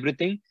they did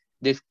everything.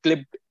 They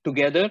clipped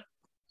together.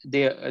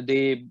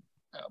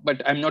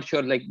 But I'm not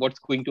sure like what's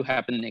going to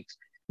happen next.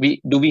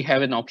 Do we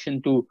have an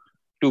option to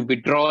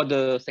withdraw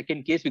the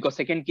second case, because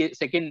second later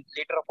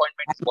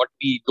appointment is what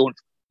we don't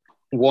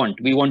want.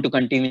 We want to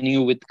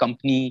continue with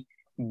company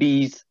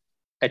B's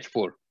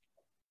H4.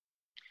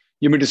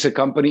 You mean to say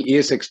company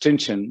A's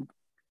extension,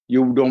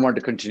 you don't want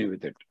to continue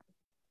with it?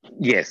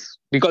 Yes,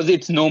 because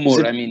it's no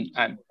more.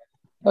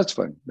 That's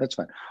fine. That's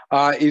fine.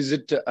 Is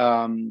it...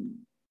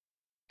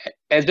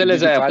 as well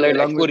as I applied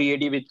H4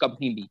 EAD with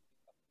company B.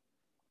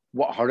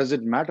 How does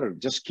it matter?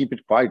 Just keep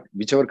it quiet.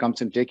 Whichever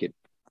comes and take it.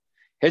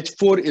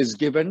 H4 is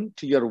given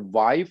to your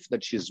wife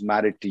that she's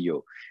married to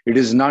you. It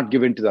is not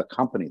given to the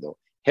company though.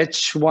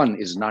 H1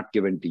 is not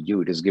given to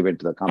you. It is given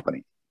to the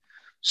company.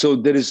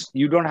 So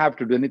you don't have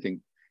to do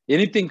anything.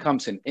 Anything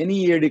comes in,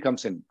 any EAD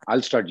comes in,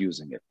 I'll start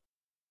using it.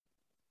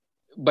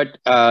 But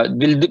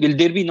will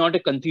there be not a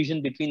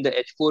confusion between the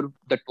H4,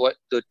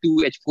 the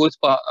two H4s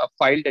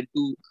filed and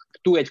two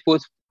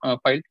H4s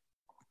filed?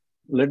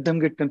 Let them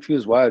get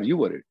confused. Why are you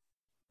worried?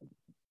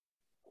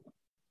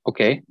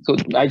 Okay, so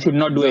I should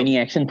not do any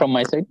action from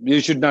my side?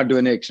 You should not do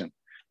any action.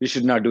 You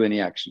should not do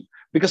any action.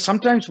 Because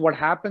sometimes what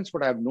happens,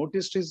 what I've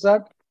noticed is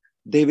that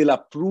they will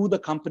approve the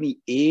company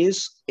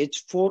A's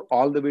H4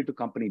 all the way to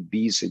company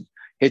B's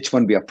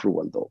H1B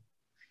approval though.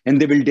 And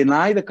they will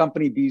deny the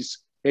company B's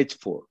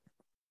H4.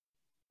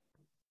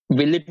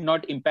 Will it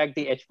not impact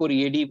the H4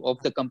 EAD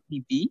of the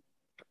company B?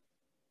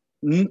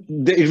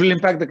 It will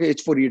impact the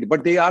H4 EAD,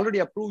 but they already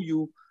approve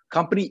you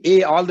company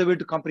A all the way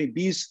to company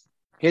B's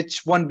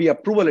H1B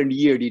approval and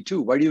EAD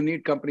too. Why do you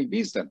need company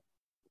B's then?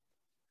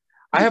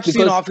 I've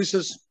seen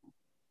offices.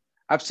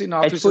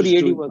 H4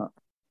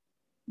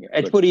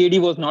 EAD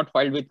was not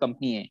filed with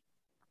company A.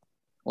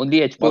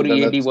 Only H4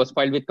 EAD was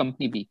filed with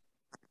company B.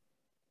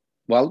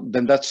 Well,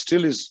 then that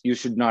still is, you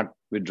should not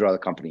withdraw the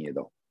company A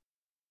though.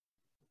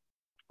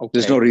 Okay.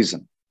 There's no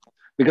reason.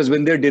 Because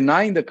when they're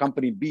denying the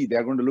company B,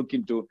 they're going to look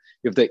into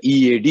if the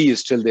EAD is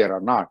still there or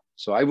not.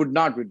 So I would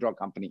not withdraw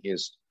company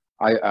A's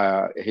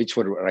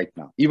H4 right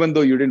now. Even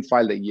though you didn't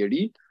file the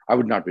EAD, I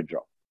would not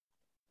withdraw.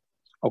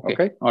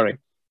 Okay. All right.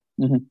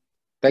 Mm-hmm.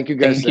 Thank you,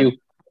 guys. Thank you.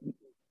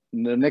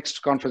 The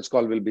next conference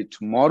call will be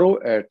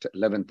tomorrow at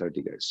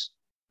 11:30, guys.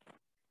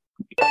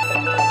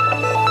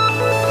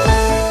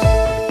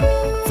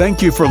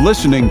 Thank you for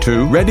listening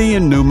to Reddy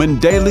and Newman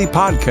Daily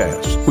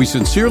Podcast. We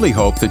sincerely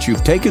hope that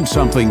you've taken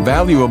something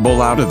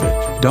valuable out of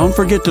it. Don't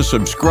forget to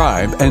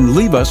subscribe and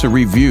leave us a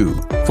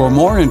review. For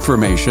more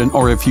information,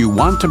 or if you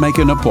want to make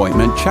an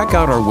appointment, check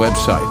out our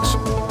websites,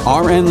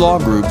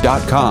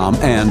 rnlawgroup.com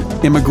and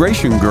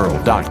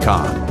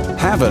immigrationgirl.com.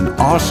 Have an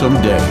awesome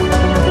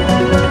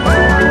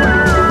day.